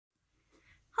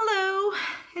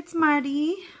It's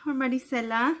Mari or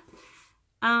Maricela.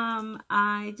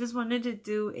 I just wanted to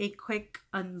do a quick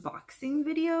unboxing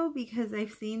video because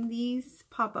I've seen these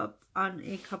pop up on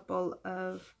a couple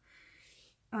of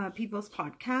people's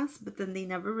podcasts, but then they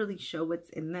never really show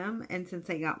what's in them. And since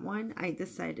I got one, I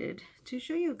decided to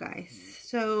show you guys.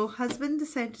 So husband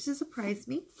decided to surprise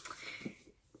me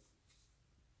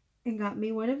and got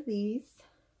me one of these.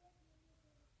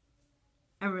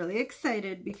 I'm really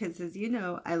excited because, as you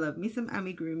know, I love me some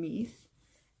Amigurumis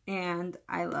and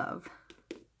I love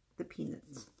the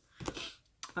peanuts.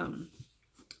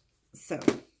 So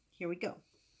here we go.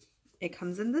 It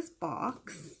comes in this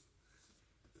box.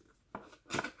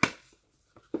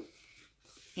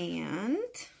 And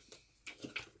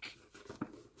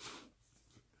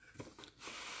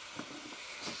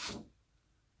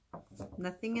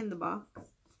nothing in the box.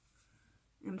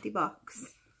 Empty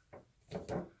box.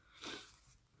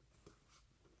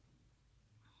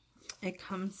 It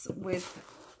comes with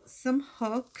some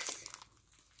hooks,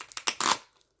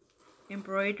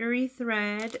 embroidery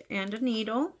thread, and a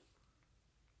needle.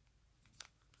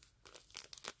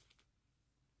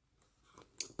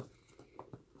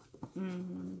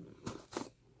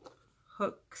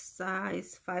 Hook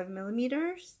size 5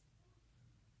 millimeters.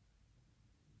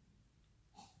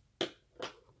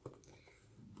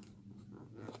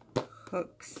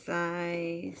 Hook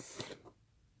size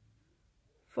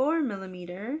 4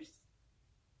 millimeters.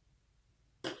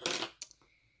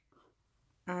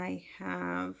 I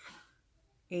have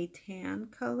a tan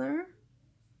color,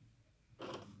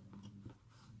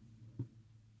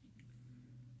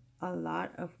 a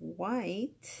lot of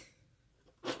white,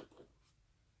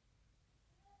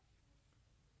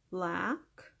 black,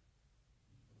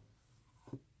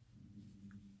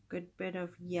 good bit of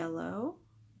yellow,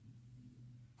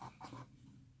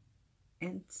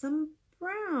 and some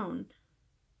brown.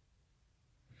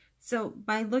 So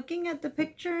by looking at the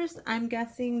pictures, I'm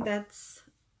guessing that's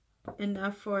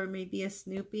enough for maybe a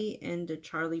Snoopy and a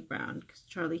Charlie Brown, because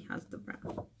Charlie has the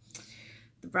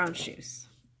brown shoes.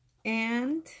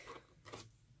 And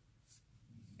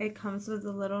it comes with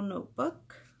a little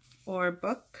notebook or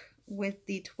book with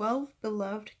the 12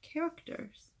 beloved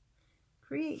characters.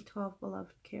 Create 12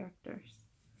 beloved characters.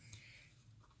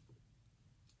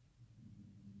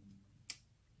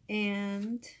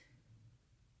 And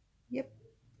yep,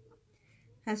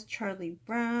 has Charlie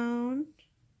Brown.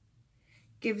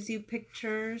 Gives you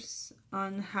pictures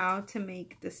on how to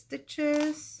make the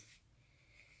stitches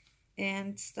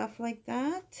and stuff like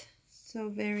that. So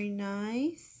very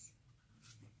nice.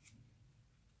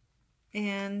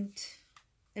 And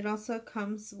it also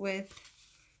comes with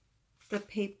the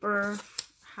paper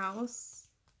house.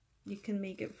 You can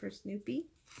make it for Snoopy.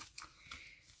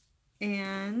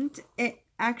 And it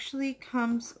actually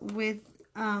comes with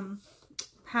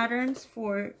patterns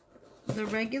for the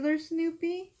regular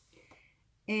Snoopy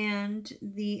and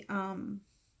the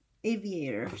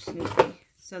aviator Snoopy,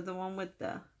 so the one with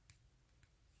the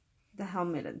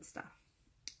helmet and stuff.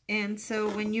 And so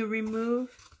when you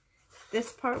remove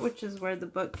this part, which is where the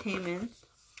book came in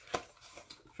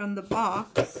from the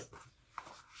box,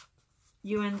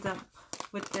 you end up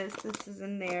with this. This is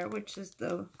in there, which is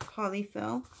the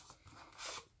polyfill,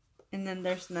 and then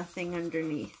there's nothing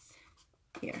underneath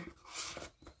here.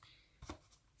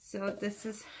 So this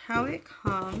is how it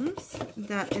comes.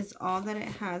 That is all that it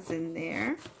has in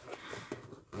there.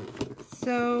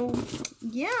 So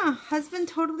yeah, husband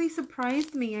totally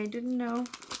surprised me. I didn't know.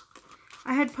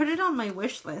 I had put it on my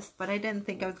wish list, but I didn't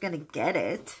think I was gonna get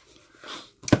it.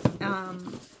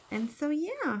 And so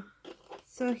yeah.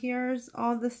 So here's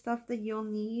all the stuff that you'll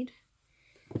need.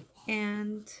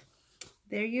 And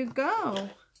there you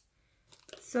go.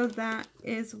 So that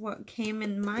is what came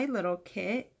in my little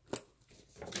kit.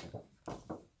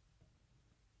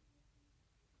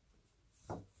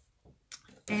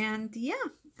 And yeah,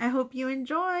 I hope you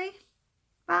enjoy.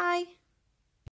 Bye.